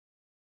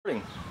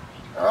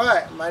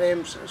Alright, my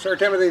name's Sir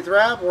Timothy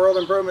Thrapp, World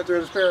Improvement Through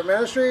the Spirit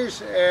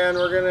Ministries, and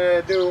we're going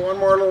to do one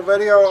more little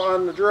video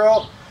on the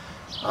drill,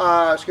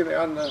 on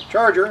the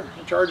charger,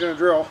 charging a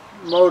drill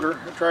motor,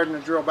 charging a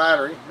drill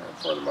battery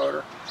for the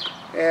motor.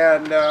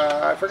 And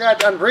I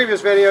forgot, on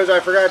previous videos,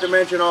 I forgot to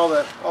mention all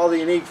the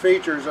unique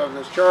features of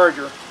this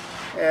charger,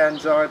 and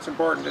so it's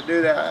important to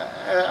do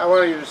that. I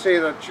wanted you to see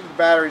that the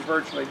battery's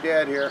virtually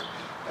dead here.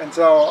 And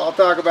so I'll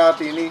talk about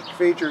the unique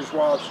features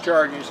while it's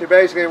charging. You see,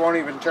 basically it won't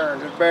even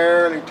turn. It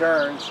barely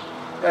turns.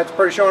 That's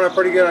showing up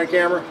pretty good on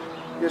camera.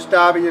 You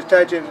stop it, you just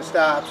touch it and it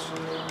stops.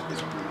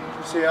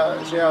 See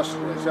how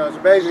so it's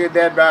basically a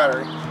dead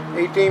battery.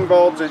 18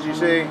 volts, as you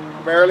see,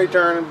 barely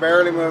turning,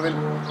 barely moving.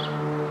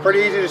 Pretty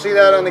easy to see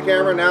that on the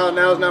camera. Now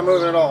it's not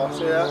moving at all.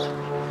 See that?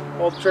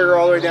 Hold the trigger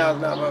all the way down,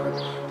 it's not moving.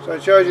 So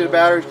it shows you the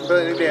battery's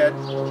completely dead.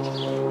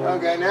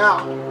 Okay,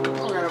 now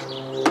we're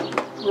gonna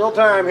real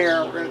time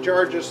here, we're going to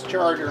charge this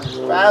charger.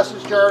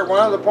 Fastest charger,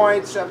 one of the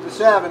points up to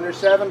 7, there's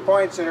 7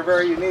 points that are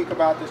very unique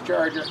about this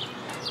charger.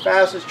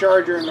 Fastest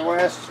charger in the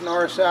west,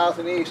 north, south,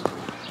 and east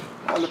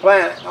on the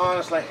planet,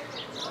 honestly.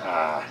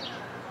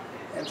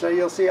 And so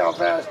you'll see how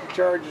fast it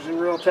charges in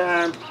real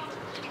time.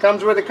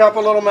 Comes with a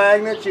couple little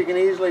magnets you can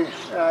easily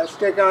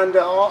stick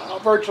onto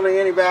virtually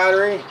any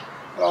battery.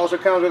 It also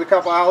comes with a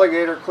couple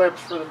alligator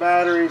clips for the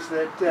batteries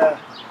that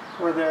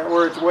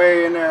where it's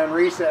way in there and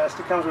recessed.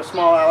 It comes with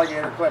small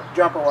alligator clip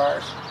jumper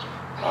wires.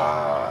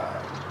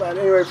 But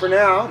anyway, for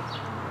now,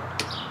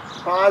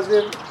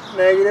 positive,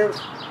 negative,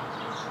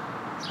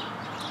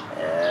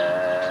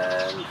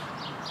 and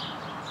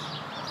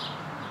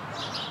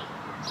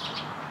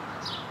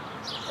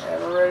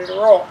we're ready to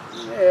roll.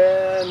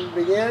 And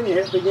begin, you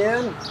hit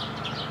begin.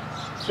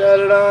 Set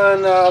it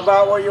on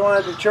about what you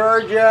want it to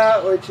charge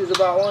at, which is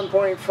about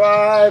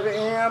 1.5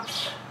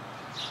 amps.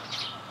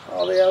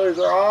 All the others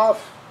are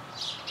off.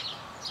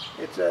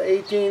 It's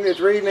it's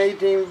reading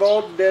 18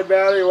 volts, dead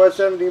battery was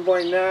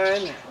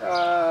 17.9,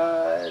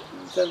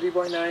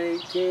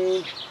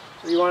 17.918.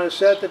 So you want to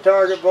set the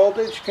target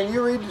voltage. Can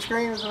you read the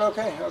screen? Is it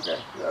okay? Okay.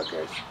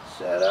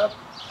 Set up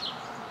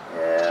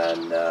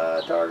and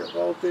target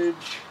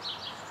voltage.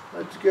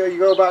 Let's go. You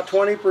go about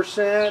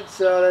 20%,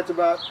 so that's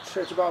about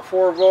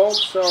 4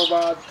 volts. So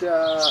about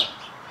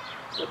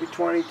that'll be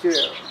 22.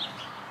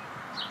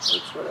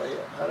 That's what I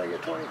hit. How did I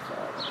get 25?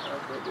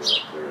 Okay, do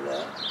it. Clear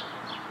that.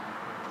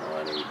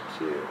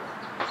 22.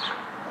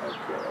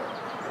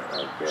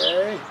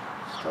 Okay.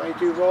 It's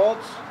 22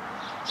 volts.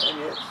 And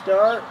you hit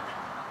start.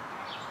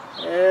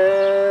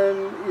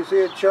 And you see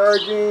it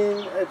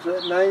charging. It's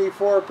at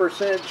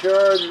 94%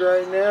 charged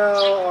right now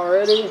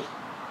already.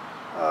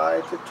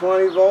 It's at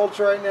 20 volts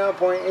right now,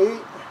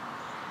 0.8.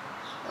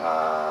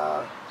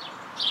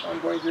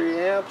 1.3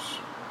 amps.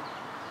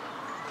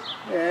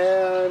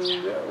 And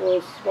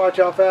we'll watch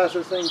how fast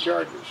this thing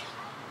charges.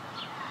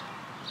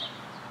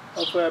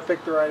 Hopefully I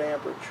picked the right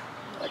amperage.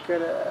 I could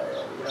have,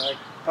 I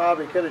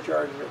probably could have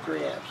charged it at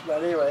 3 amps.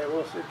 But anyway,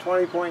 we'll see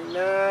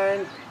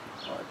 20.9,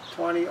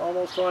 20,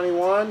 almost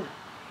 21.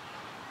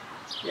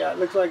 Yeah, it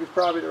looks like it's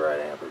probably the right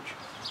amperage.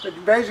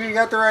 But basically you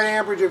got the right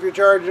amperage if you're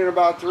charging in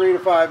about 3 to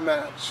 5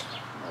 minutes.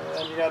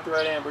 And you got the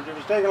right amperage. If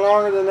it's taking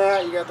longer than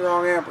that, you got the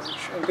wrong amperage.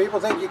 And people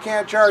think you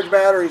can't charge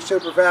batteries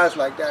super fast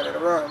like that in a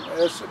room.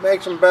 It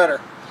makes them better.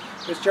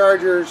 This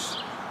charger's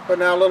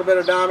putting out a little bit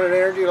of dominant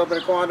energy, a little bit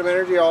of quantum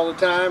energy all the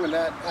time, and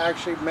that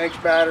actually makes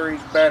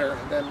batteries better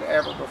than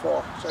ever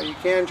before. So you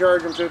can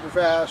charge them super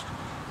fast,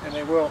 and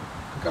they will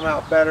come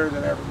out better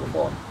than ever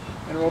before.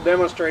 And we'll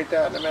demonstrate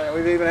that in a minute.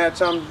 We've even had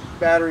some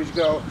batteries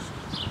go,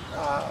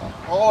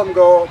 all of them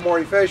go more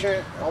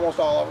efficient, almost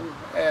all of them,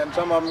 and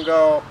some of them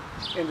go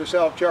into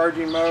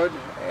self-charging mode,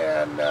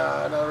 and in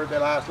other words, they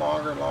last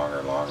longer and longer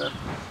and longer.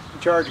 You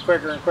charge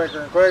quicker and quicker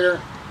and quicker.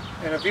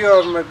 And a few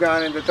of them have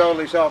gone into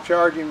totally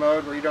self-charging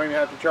mode where you don't even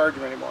have to charge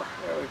them anymore.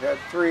 We've had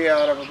 3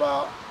 out of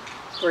about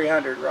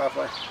 300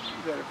 roughly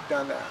that have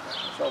done that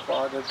so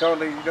far. They're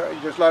totally, you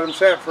just let them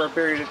set for a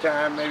period of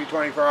time, maybe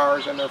 24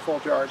 hours, and they're full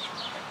charge.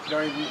 You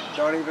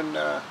don't even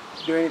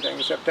do anything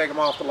except take them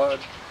off the load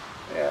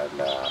and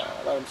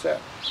let them set.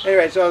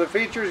 Anyway, so the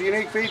features,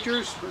 unique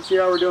features. Let's see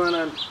how we're doing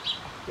on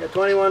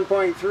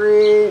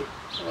 21.3.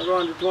 We're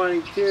going to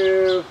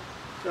 22.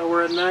 So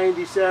we're at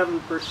 97%,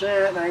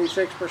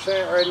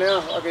 96% right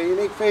now. Okay,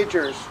 unique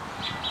features.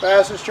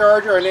 Fastest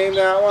charger, I named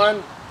that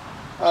one.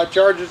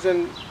 Charges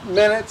in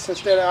minutes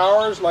instead of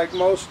hours, like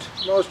most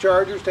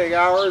chargers take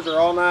hours or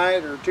all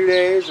night or 2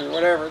 days or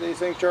whatever. These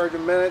things charge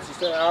in minutes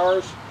instead of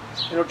hours.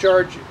 It'll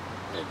charge,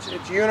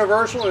 it's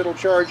universal, it'll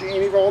charge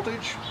any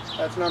voltage.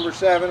 That's number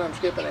 7, I'm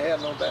skipping ahead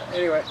a little bit.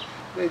 Anyway,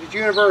 it's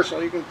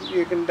universal. You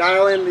can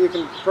dial in, you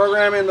can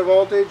program in the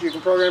voltage, you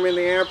can program in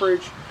the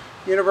amperage.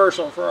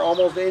 Universal for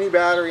almost any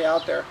battery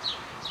out there.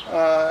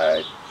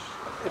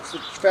 It's the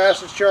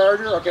fastest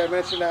charger. Okay, I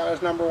mentioned that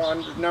as number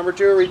 1. Number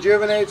 2,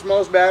 rejuvenates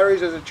most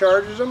batteries as it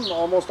charges them.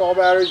 Almost all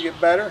batteries get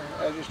better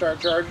as you start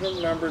charging them.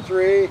 Number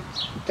 3,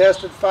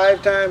 tested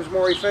 5 times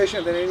more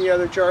efficient than any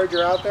other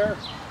charger out there.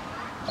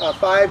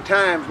 5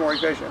 times more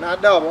efficient,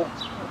 not double,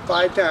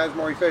 5 times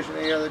more efficient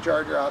than any other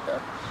charger out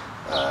there.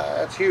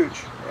 That's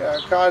huge.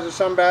 It causes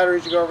some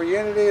batteries to go over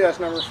unity. That's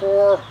number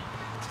 4.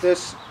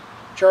 This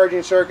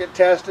charging circuit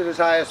tested as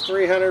high as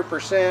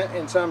 300%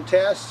 in some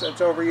tests.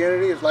 That's over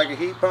unity. It's like a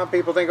heat pump.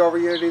 People think over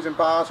unity is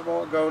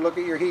impossible. Go look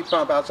at your heat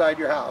pump outside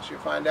your house. You'll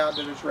find out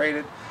that it's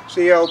rated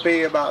COP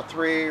about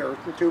 3 or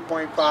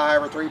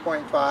 2.5 or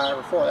 3.5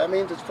 or 4. That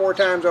means it's 4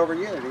 times over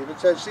unity. If it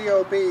says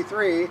COP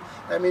 3,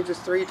 that means it's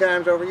 3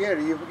 times over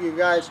unity. You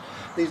guys,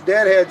 these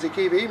deadheads that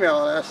keep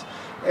emailing us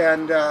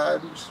and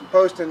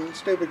posting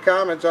stupid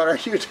comments on our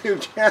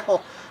YouTube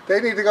channel,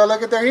 they need to go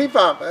look at their heat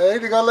pump. They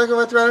need to go look at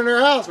what's running their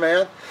house,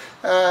 man.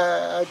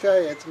 I tell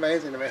you, it's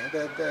amazing to me,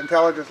 the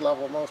intelligence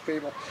level of most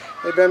people.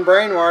 They've been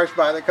brainwashed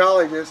by the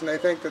colleges, and they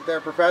think that their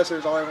professor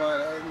is the only one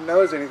that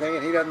knows anything,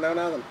 and he doesn't know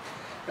nothing.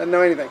 Doesn't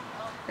know anything.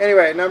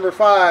 Anyway, number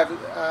 5,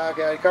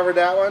 okay, I covered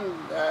that one.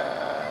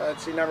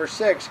 Let's see, number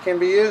 6, can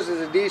be used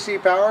as a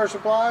DC power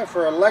supply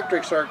for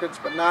electric circuits,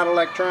 but not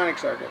electronic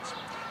circuits.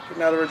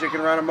 In other words, it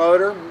can run a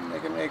motor,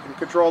 it can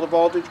control the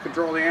voltage,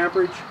 control the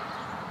amperage.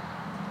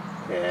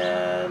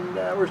 And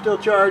we're still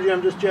charging.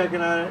 I'm just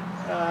checking on it.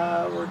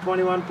 We're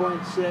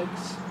 21.6.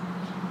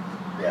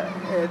 Yeah,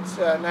 it's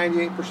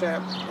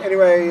 98%.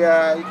 Anyway,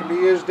 it can be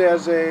used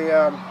as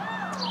a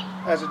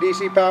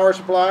DC power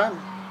supply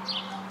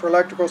for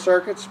electrical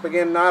circuits.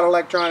 Again, not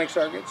electronic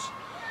circuits.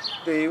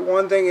 The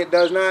one thing it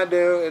does not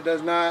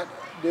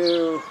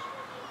do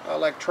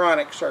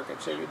electronic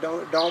circuits. So you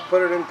don't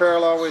put it in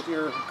parallel with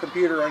your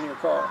computer on your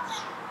car.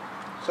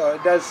 So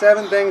it does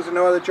 7 things that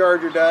no other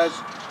charger does.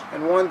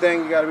 And one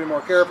thing you got to be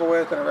more careful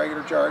with than a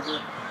regular charger,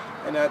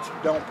 and that's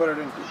don't put it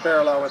in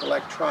parallel with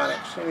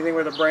electronics. Anything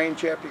with a brain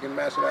chip, you can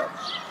mess it up.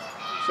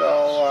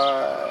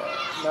 So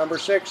number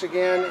 6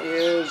 again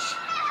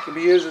can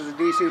be used as a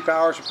DC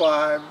power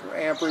supply,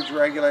 amperage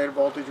regulated,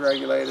 voltage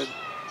regulated,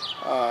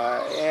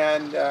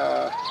 and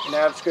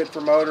that's good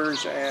for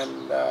motors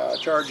and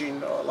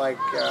charging like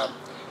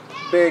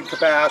big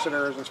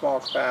capacitors and small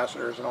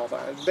capacitors and all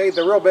that.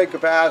 The real big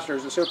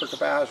capacitors, the super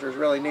capacitors,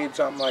 really need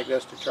something like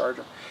this to charge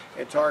them.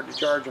 It's hard to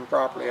charge them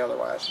properly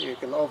otherwise. You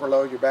can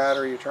overload your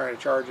battery you're trying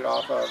to charge it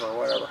off of or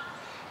whatever.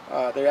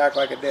 They act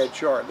like a dead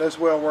short. This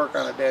will work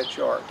on a dead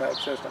short type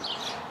system.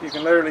 You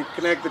can literally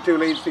connect the 2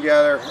 leads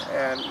together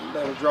and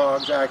it'll draw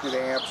exactly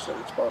the amps that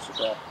it's supposed to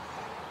draw.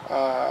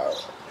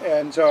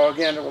 And so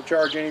again, it will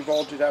charge any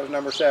voltage. That was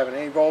number 7,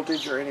 any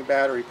voltage or any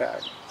battery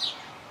pack.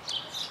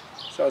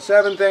 So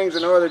 7 things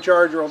that no other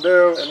charger will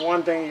do, and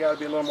 1 thing you got to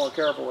be a little more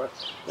careful with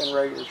than a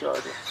regular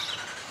charger.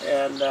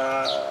 And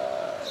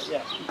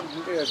yeah,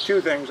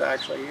 2 things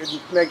actually. You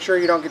make sure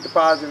you don't get the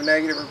positive and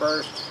negative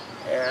reversed,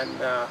 and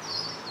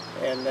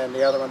then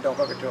the other one, don't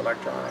hook it to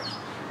electronics.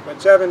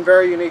 But 7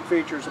 very unique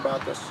features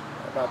about this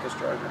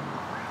charger.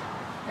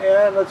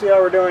 And let's see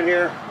how we're doing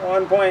here.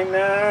 1.9,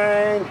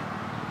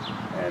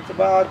 and it's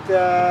about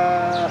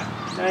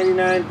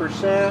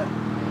 99%.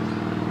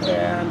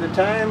 And the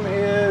time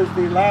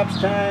the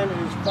elapsed time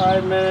is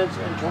 5 minutes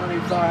and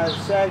 25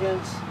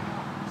 seconds.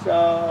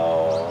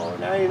 So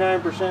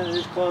 99%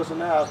 is close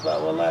enough,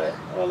 but we'll let it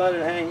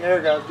hang. There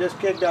it goes, just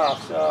kicked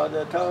off. So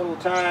the total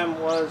time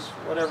was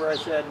whatever I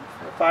said,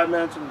 5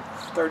 minutes and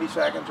 30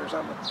 seconds or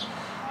something.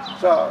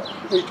 So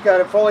we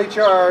got it fully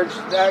charged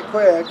that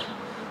quick,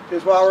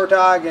 just while we're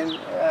talking.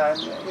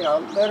 And you know,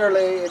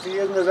 literally, if you're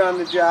using this on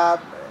the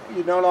job,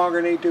 you no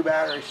longer need 2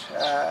 batteries.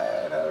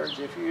 In other words,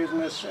 if you're using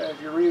this,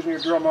 if you're using your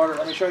drill motor,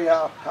 let me show you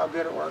how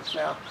good it works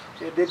now.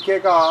 It did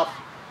kick off.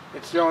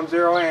 It's showing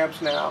 0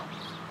 amps now.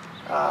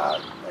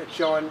 It's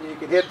showing you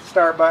can hit the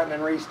start button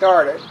and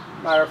restart it.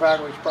 Matter of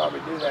fact, we should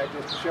probably do that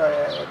just to show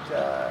you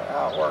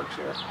how it works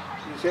here.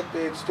 You just hit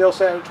it's still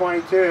set at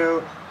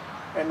 22,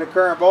 and the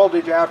current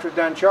voltage after it's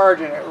done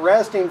charging it,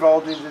 resting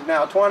voltage is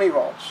now 20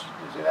 volts.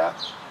 You see that?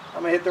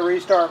 I'm going to hit the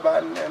restart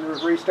button and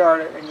restart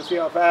it, and you'll see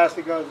how fast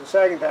it goes the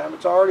second time.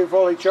 It's already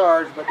fully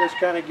charged, but this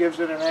kind of gives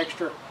it an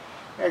extra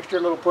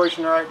little push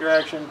in the right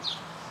direction,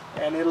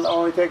 and it'll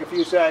only take a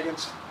few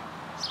seconds.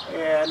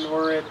 And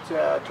we're at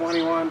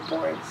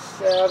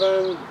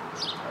 21.7,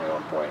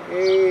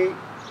 21.8,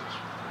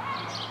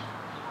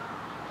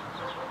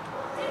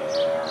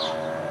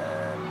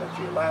 and let's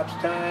see, elapsed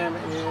time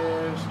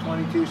is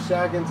 22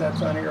 seconds.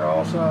 That's on here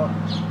also.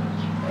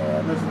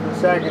 And this is the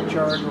second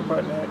charge we're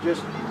putting in.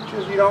 Just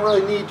you don't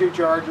really need 2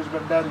 charges,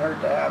 but it doesn't hurt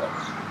to have it.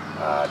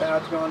 Now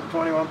it's going to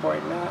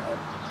 21.9,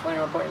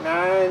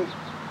 21.9.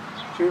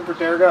 Shooting for,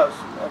 there it goes.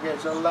 Okay,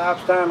 so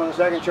elapsed time on the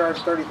second charge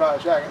is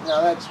 35 seconds.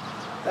 Now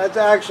that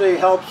actually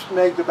helps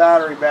make the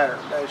battery better,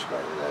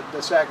 basically,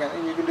 the second,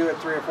 and you can do it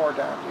 3 or 4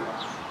 times even.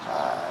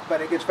 But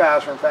it gets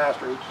faster and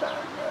faster each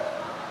time.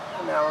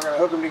 Now we're going to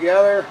hook them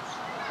together,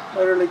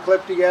 literally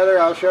clip together.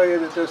 I'll show you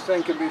that this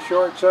thing can be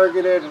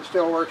short-circuited and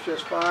still works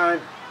just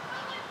fine.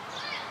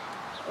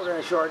 We're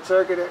going to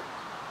short-circuit it.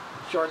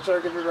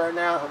 Short-circuited right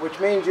now, which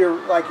means you're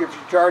like if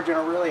you're charging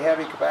a really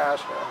heavy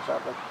capacitor or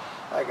something,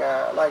 like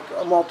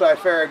a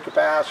multi-farad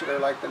capacitor,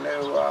 like the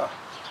new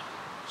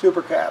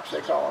super caps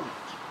they call them.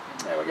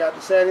 And we got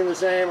the setting the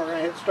same. We're going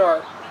to hit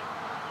start.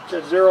 It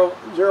says 0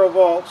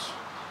 volts,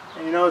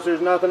 and you notice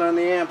there's nothing on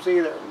the amps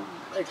either.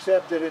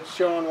 except that it's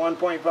showing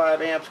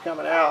 1.5 amps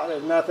coming out.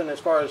 There's nothing as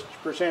far as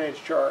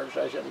percentage charged.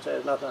 I shouldn't say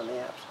there's nothing on the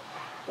amps.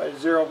 But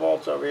it's 0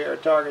 volts over here.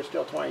 Target's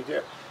still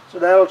 22. So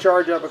that'll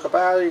charge up a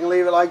capacitor. You can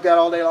leave it like that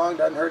all day long.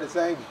 Doesn't hurt a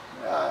thing.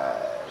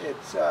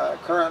 It's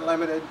current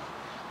limited,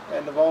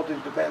 and the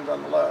voltage depends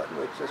on the load,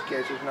 which in this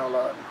case is no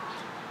load.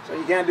 So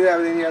you can't do that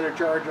with any other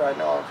charger I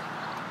know of.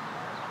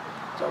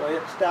 So we'll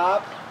hit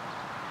stop,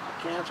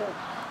 cancel,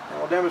 and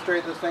we'll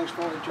demonstrate this thing's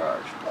fully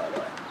charged, by the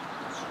way.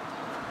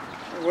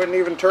 It wouldn't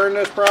even turn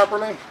this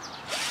properly.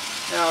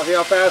 Now see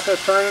how fast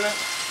that's turning it?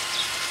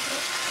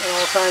 And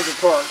all kinds of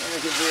torque. And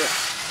if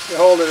you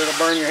hold it, it'll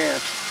burn your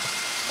hand.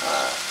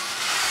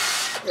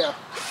 Yeah,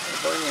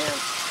 it'll burn your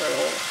hand. Try to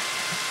hold it.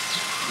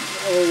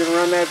 And you can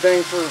run that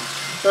thing for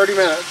 30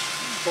 minutes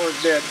before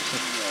it's dead.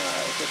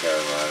 Sit there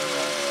and run.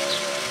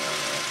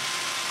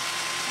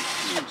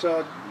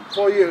 So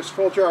full use,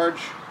 full charge.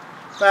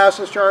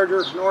 Fastest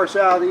charger, north,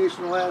 south, east,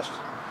 and west.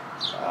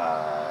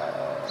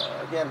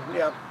 Again,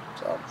 yeah.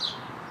 So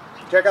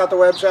check out the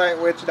website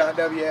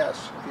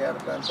witts.ws if you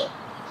haven't done so.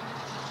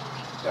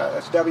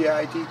 That's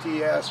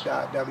witts.ws.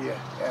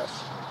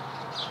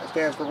 That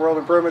stands for World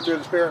Improvement Through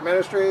the Spirit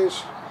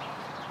Ministries.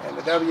 And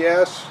the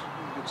WS,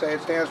 you could say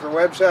it stands for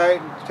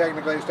website.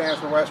 Technically it stands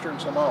for Western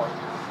Samoa.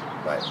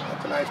 But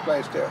that's a nice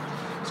place too.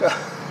 So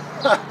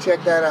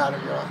check that out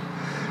if you want.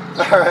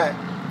 Alright.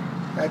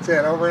 That's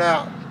it. Over and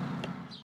out.